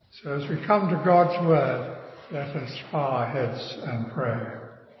So as we come to God's Word, let us bow our heads and pray.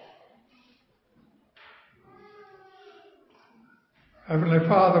 Heavenly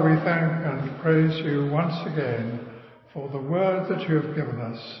Father, we thank and praise you once again for the Word that you have given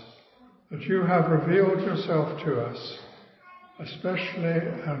us, that you have revealed yourself to us, especially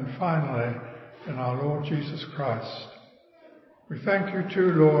and finally in our Lord Jesus Christ. We thank you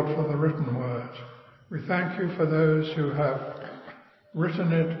too, Lord, for the written Word. We thank you for those who have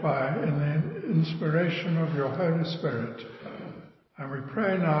written it in the inspiration of your Holy Spirit. And we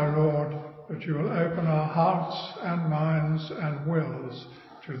pray now, Lord, that you will open our hearts and minds and wills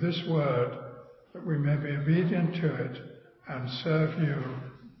to this Word, that we may be obedient to it and serve you.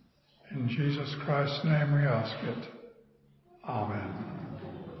 In Jesus Christ's name we ask it. Amen.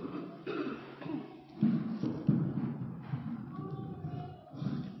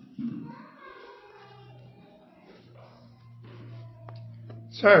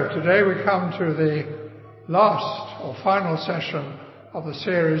 So today we come to the last or final session of the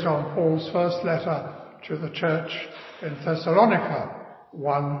series on Paul's first letter to the church in Thessalonica,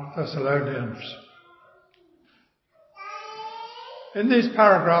 1 Thessalonians. In these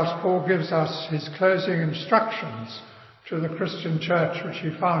paragraphs, Paul gives us his closing instructions to the Christian church which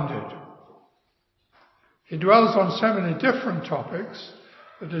he founded. He dwells on so many different topics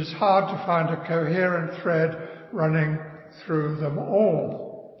that it is hard to find a coherent thread running through them all.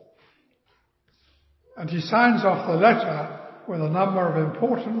 And he signs off the letter with a number of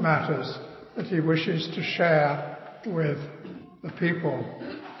important matters that he wishes to share with the people.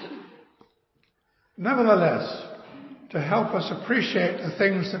 Nevertheless, to help us appreciate the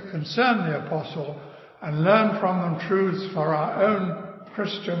things that concern the apostle and learn from them truths for our own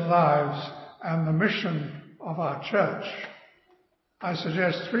Christian lives and the mission of our church, I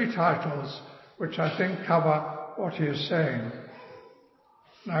suggest 3 titles which I think cover what he is saying.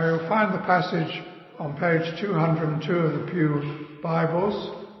 Now you'll find the passage on page 202 of the Pew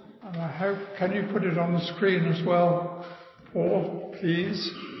Bibles, and I hope, can you put it on the screen as well, Paul, please?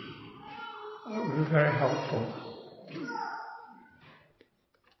 That would be very helpful.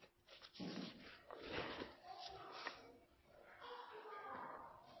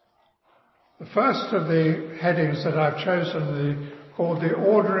 The first of the headings that I've chosen called the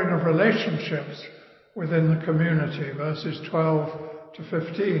ordering of relationships within the community, verses 12 to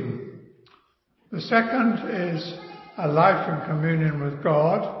 15. The second is a life in communion with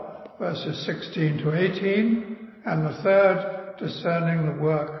God, verses 16 to 18. And the third, discerning the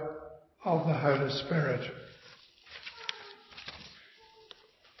work of the Holy Spirit.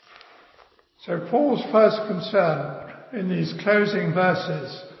 So Paul's first concern in these closing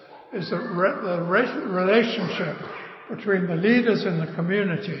verses is that the relationship between the leaders in the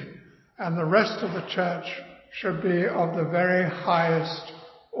community and the rest of the church should be of the very highest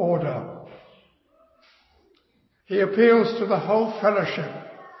order. He appeals to the whole fellowship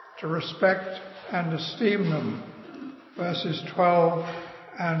to respect and esteem them, verses 12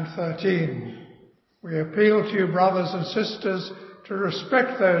 and 13. We appeal to you, brothers and sisters, to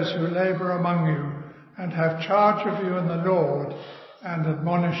respect those who labour among you and have charge of you in the Lord and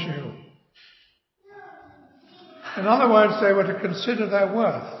admonish you. In other words, they were to consider their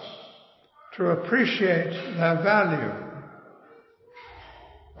worth, to appreciate their value.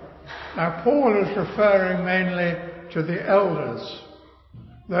 Now, Paul is referring mainly to the elders,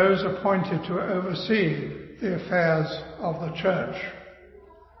 those appointed to oversee the affairs of the church.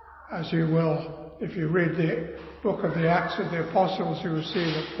 As you will, if you read the book of the Acts of the Apostles, you will see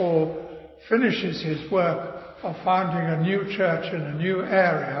that Paul finishes his work of founding a new church in a new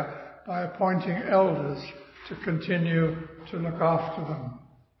area by appointing elders to continue to look after them.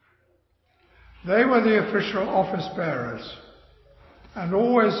 They were the official office bearers, and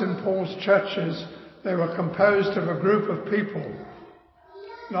always in Paul's churches they were composed of a group of people,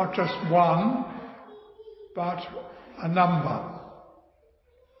 not just one, but a number.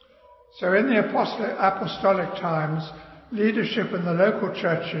 So in the apostolic times, leadership in the local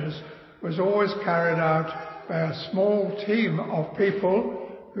churches was always carried out by a small team of people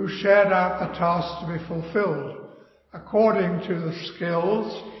who shared out the tasks to be fulfilled according to the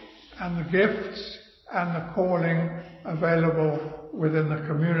skills and the gifts and the calling available within the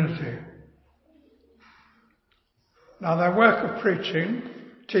community. Now, their work of preaching,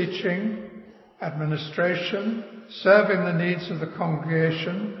 teaching, administration, serving the needs of the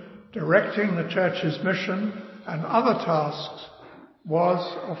congregation, directing the church's mission, and other tasks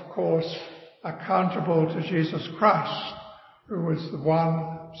was, of course, accountable to Jesus Christ, who was the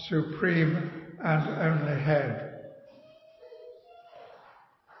one supreme and only head.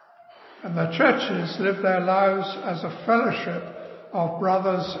 And the churches lived their lives as a fellowship of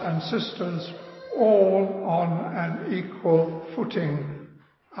brothers and sisters, all on an equal footing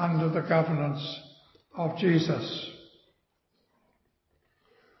under the governance of Jesus.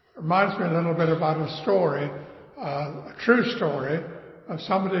 Reminds me a little bit about a story, a true story, of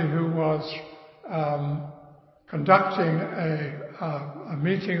somebody who was conducting a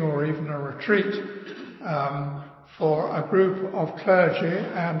meeting or even a retreat for a group of clergy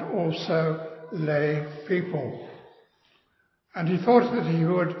and also lay people. And he thought that he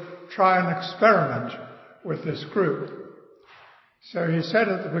would try an experiment with this group. So he said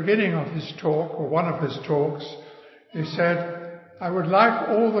at the beginning of his talk, or one of his talks, he said, "I would like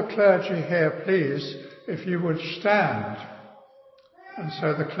all the clergy here, please, if you would stand." And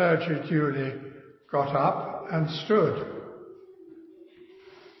so the clergy duly got up and stood.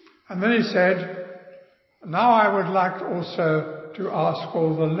 And then he said, "Now I would like also to ask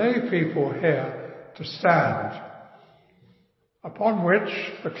all the lay people here to stand." Upon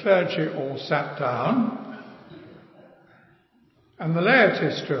which the clergy all sat down and the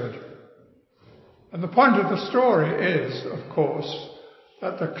laity stood. And the point of the story is, of course,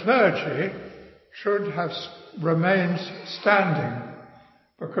 that the clergy should have remained standing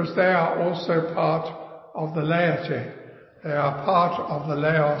because they are also part of the laity. They are part of the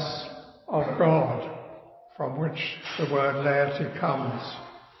laos of God, from which the word laity comes.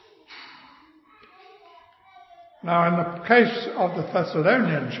 Now, in the case of the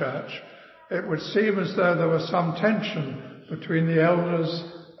Thessalonian church, it would seem as though there was some tension between the elders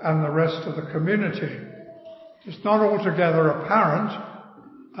and the rest of the community. It's not altogether apparent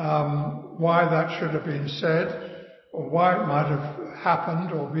why that should have been said, or why it might have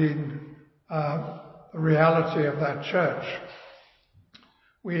happened or been the reality of that church.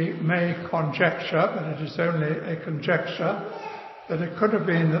 We may conjecture, but it is only a conjecture, that it could have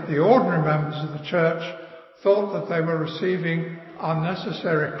been that the ordinary members of the church thought that they were receiving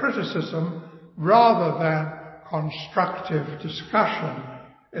unnecessary criticism rather than constructive discussion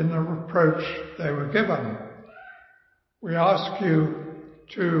in the reproach they were given. We ask you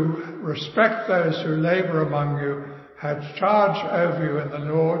to respect those who labour among you, have charge over you in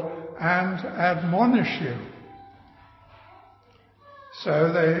the Lord, and admonish you.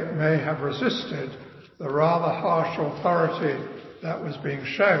 So they may have resisted the rather harsh authority that was being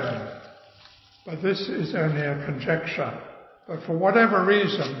shown. But this is only a conjecture. But for whatever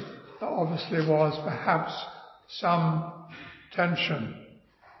reason, there obviously was perhaps some tension.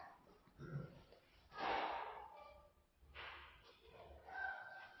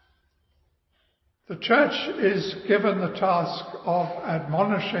 The church is given the task of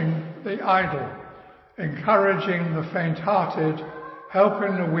admonishing the idle, encouraging the faint-hearted,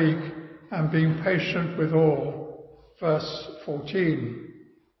 helping the weak, and being patient with all. Verse 14.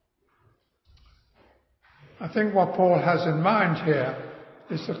 I think what Paul has in mind here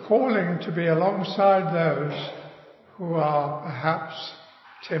is the calling to be alongside those who are perhaps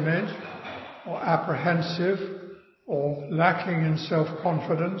timid or apprehensive or lacking in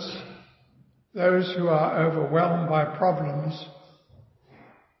self-confidence, those who are overwhelmed by problems,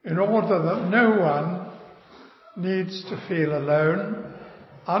 in order that no one needs to feel alone,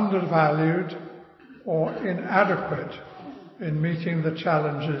 undervalued, or inadequate in meeting the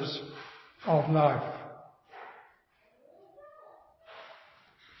challenges of life.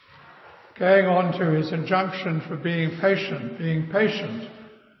 Going on to his injunction for being patient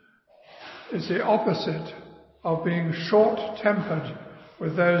is the opposite of being short-tempered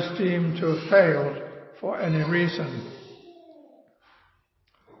with those deemed to have failed for any reason.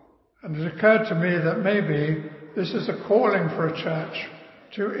 And it occurred to me that maybe this is a calling for a church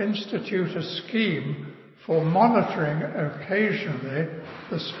to institute a scheme for monitoring occasionally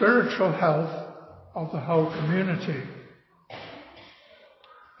the spiritual health of the whole community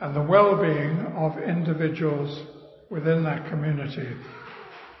and the well-being of individuals within that community.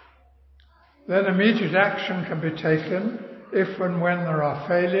 Then immediate action can be taken if and when there are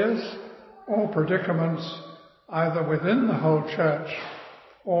failures or predicaments either within the whole church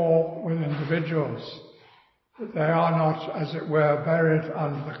or with individuals. That they are not, as it were, buried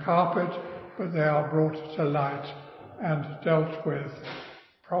under the carpet, but they are brought to light and dealt with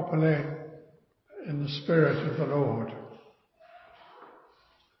properly in the Spirit of the Lord.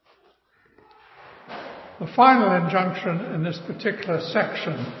 The final injunction in this particular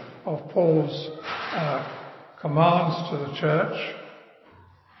section of Paul's commands to the church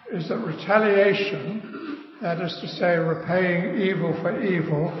is that retaliation, that is to say repaying evil for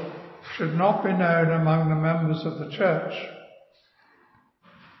evil, should not be known among the members of the church.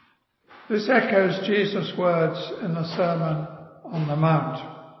 This echoes Jesus' words in the Sermon on the Mount.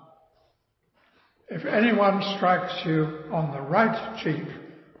 If anyone strikes you on the right cheek,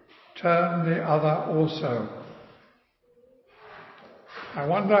 turn the other also. I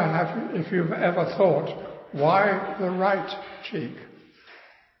wonder if you've ever thought, why the right cheek?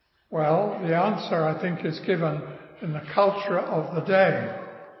 Well, the answer, I think, is given in the culture of the day.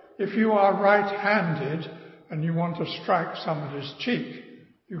 If you are right-handed and you want to strike somebody's cheek,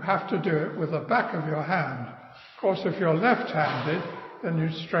 you have to do it with the back of your hand. Of course, if you're left-handed, then you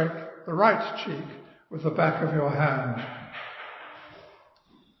strike the right cheek with the back of your hand.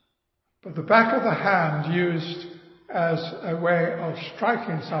 But the back of the hand used as a way of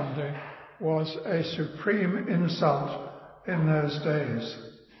striking somebody was a supreme insult in those days.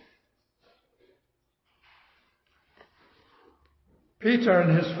 Peter,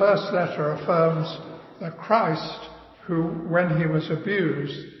 in his first letter, affirms that Christ, who, when he was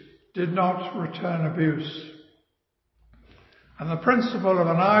abused, did not return abuse. And the principle of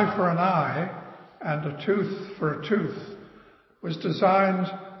an eye for an eye and a tooth for a tooth was designed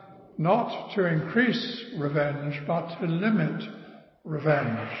not to increase revenge, but to limit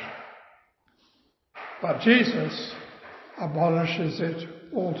revenge. But Jesus abolishes it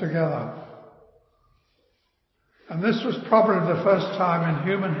altogether. And this was probably the first time in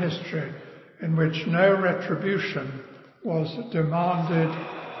human history in which no retribution was demanded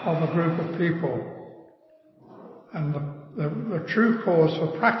of a group of people. And the true cause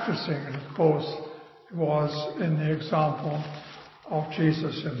for practicing it, of course, was in the example of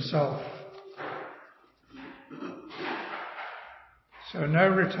Jesus himself. So no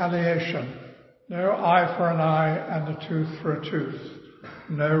retaliation, no eye for an eye and a tooth for a tooth,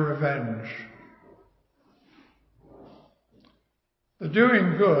 no revenge. The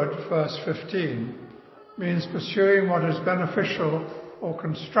doing good, verse 15, means pursuing what is beneficial or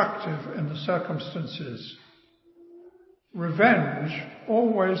constructive in the circumstances. Revenge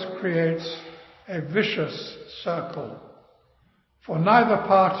always creates a vicious circle, for neither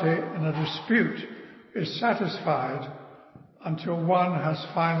party in a dispute is satisfied until one has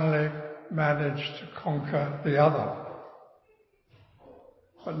finally managed to conquer the other.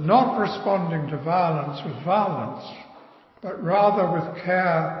 But not responding to violence with violence, but rather with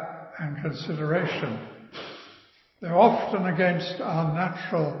care and consideration, though often against our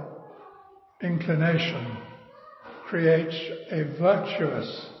natural inclination, creates a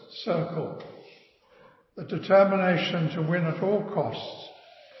virtuous circle. The determination to win at all costs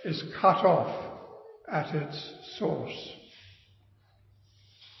is cut off at its source.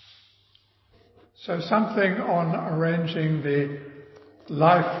 So something on arranging the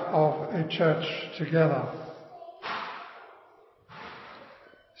life of a church together.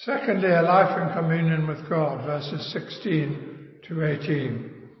 Secondly, a life in communion with God, verses 16 to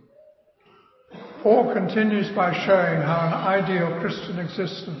 18. Paul continues by showing how an ideal Christian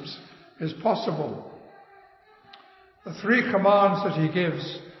existence is possible. The three commands that he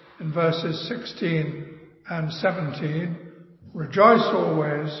gives in verses 16 and 17, rejoice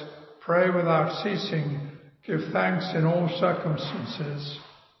always, pray without ceasing, give thanks in all circumstances,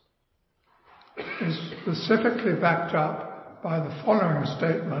 is specifically backed up by the following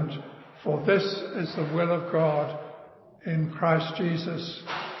statement, for this is the will of God in Christ Jesus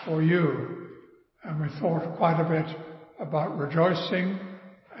for you. And we thought quite a bit about rejoicing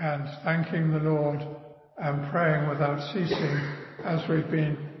and thanking the Lord and praying without ceasing as we've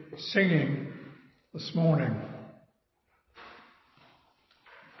been singing this morning.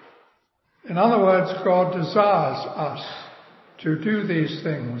 In other words, God desires us to do these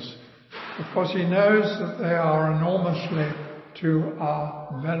things because he knows that they are enormously to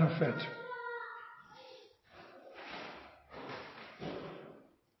our benefit.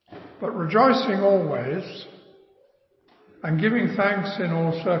 But rejoicing always and giving thanks in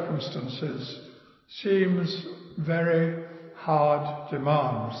all circumstances seems very hard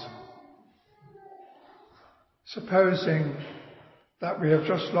demands. Supposing that we have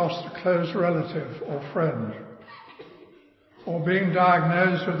just lost a close relative or friend, or being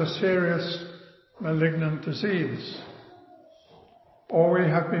diagnosed with a serious malignant disease, or we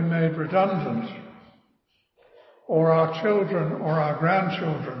have been made redundant, or our children or our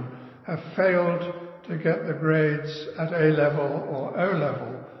grandchildren have failed to get the grades at A-level or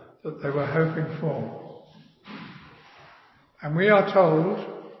O-level that they were hoping for. And we are told,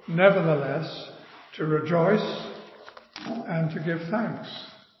 nevertheless, to rejoice and to give thanks.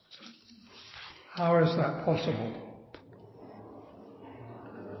 How is that possible?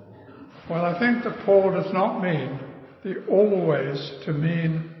 Well, I think that Paul does not mean the always to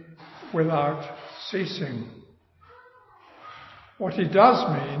mean without ceasing. What he does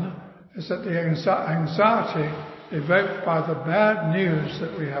mean is that the anxiety evoked by the bad news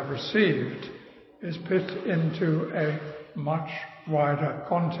that we have received is put into a much wider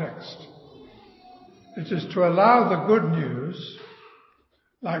context. It is to allow the good news,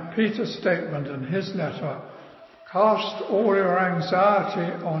 like Peter's statement in his letter, cast all your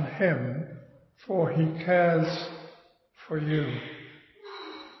anxiety on him, for he cares for you.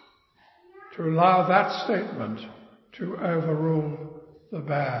 To allow that statement to overrule the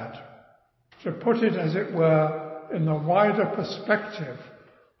bad. To put it, as it were, in the wider perspective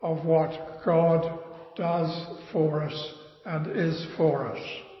of what God does for us and is for us.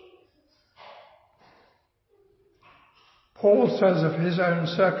 Paul says of his own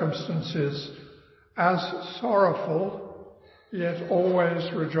circumstances, as sorrowful, yet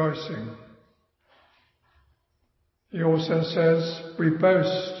always rejoicing. He also says, we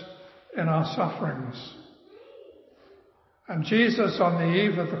boast in our sufferings. And Jesus, on the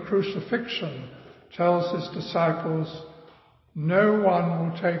eve of the crucifixion, tells his disciples, no one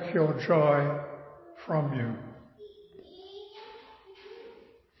will take your joy from you.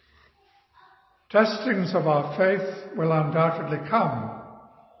 Testings of our faith will undoubtedly come,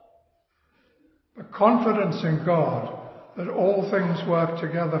 but confidence in God that all things work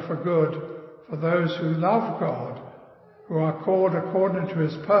together for good for those who love God, who are called according to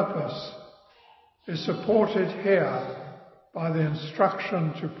his purpose, is supported here by the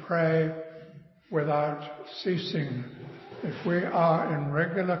instruction to pray without ceasing. If we are in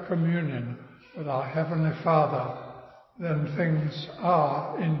regular communion with our Heavenly Father, then things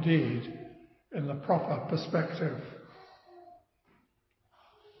are indeed in the proper perspective.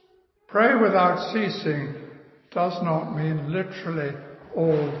 Pray without ceasing does not mean literally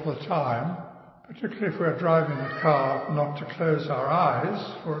all the time, particularly if we're driving the car, not to close our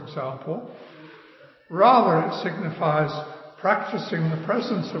eyes, for example. Rather, it signifies practicing the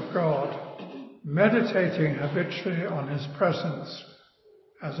presence of God, meditating habitually on his presence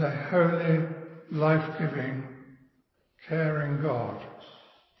as a holy, life-giving, caring God.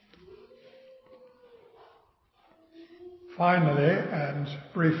 Finally, and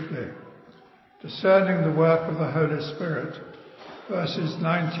briefly, discerning the work of the Holy Spirit, verses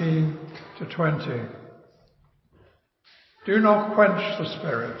 19 to 20. Do not quench the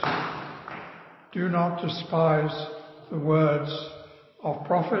Spirit. Do not despise the words of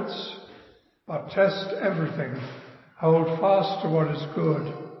prophets, but test everything. Hold fast to what is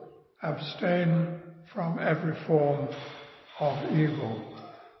good. Abstain from every form of evil.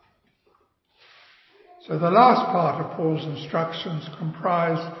 So the last part of Paul's instructions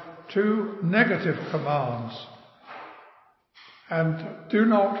comprise two negative commands. And do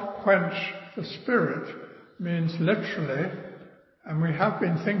not quench the Spirit means literally, and we have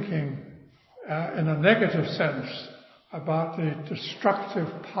been thinking in a negative sense about the destructive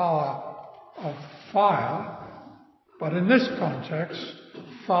power of fire, but in this context,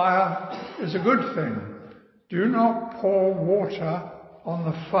 fire is a good thing. Do not pour water on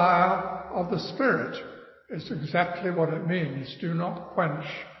the fire of the Spirit. It's exactly what it means. Do not quench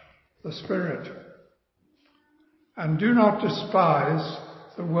the Spirit. And do not despise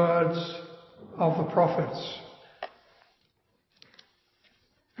the words of the prophets.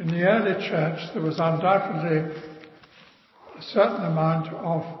 In the early church, there was undoubtedly a certain amount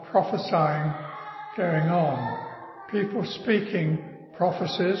of prophesying going on. People speaking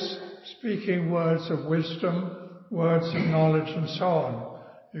prophecies, speaking words of wisdom, words of knowledge, and so on.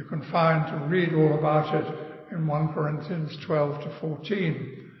 You can find and read all about it in 1 Corinthians 12 to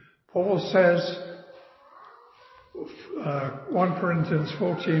 14. Paul says, 1 Corinthians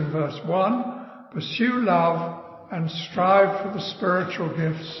 14 verse 1, pursue love and strive for the spiritual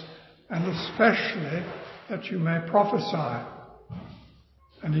gifts, and especially that you may prophesy.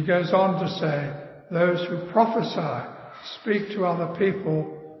 And he goes on to say, those who prophesy speak to other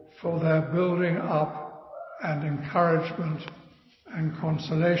people for their building up and encouragement and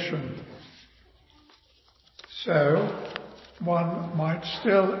consolation. So, one might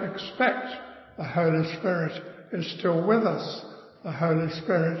still expect the Holy Spirit is still with us. The Holy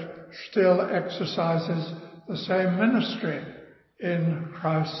Spirit still exercises the same ministry in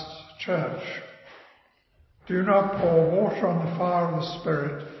Christ's church. Do not pour water on the fire of the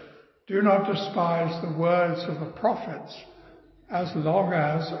Spirit. Do not despise the words of the prophets, as long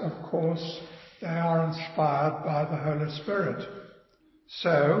as, of course, they are inspired by the Holy Spirit.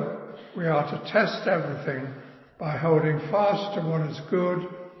 So, we are to test everything by holding fast to what is good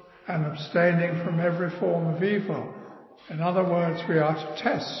and abstaining from every form of evil. In other words, we are to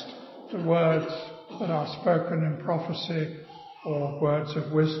test the words that are spoken in prophecy or words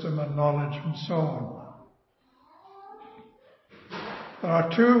of wisdom and knowledge and so on. There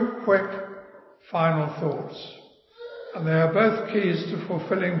are two quick final thoughts, and they are both keys to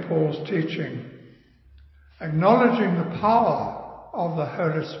fulfilling Paul's teaching. acknowledging the power of the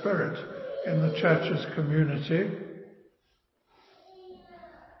Holy Spirit in the church's community.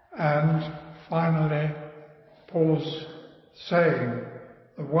 And finally, Paul's saying,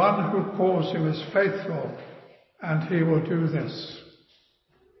 the one who calls you is faithful, and he will do this.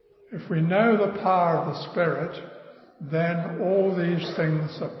 If we know the power of the Spirit, then all these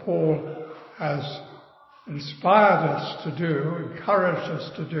things that Paul has inspired us to do, encouraged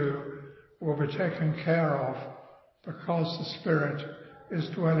us to do, will be taken care of, because the Spirit is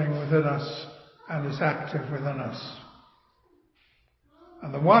dwelling within us and is active within us.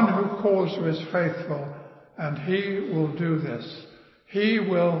 And the one who calls you is faithful, and he will do this. He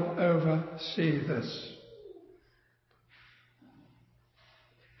will oversee this.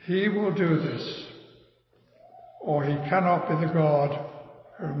 He will do this, or he cannot be the God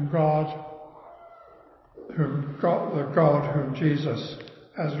whom Jesus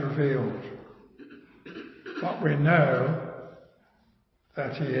has revealed. But we know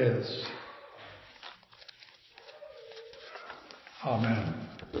that he is. Amen.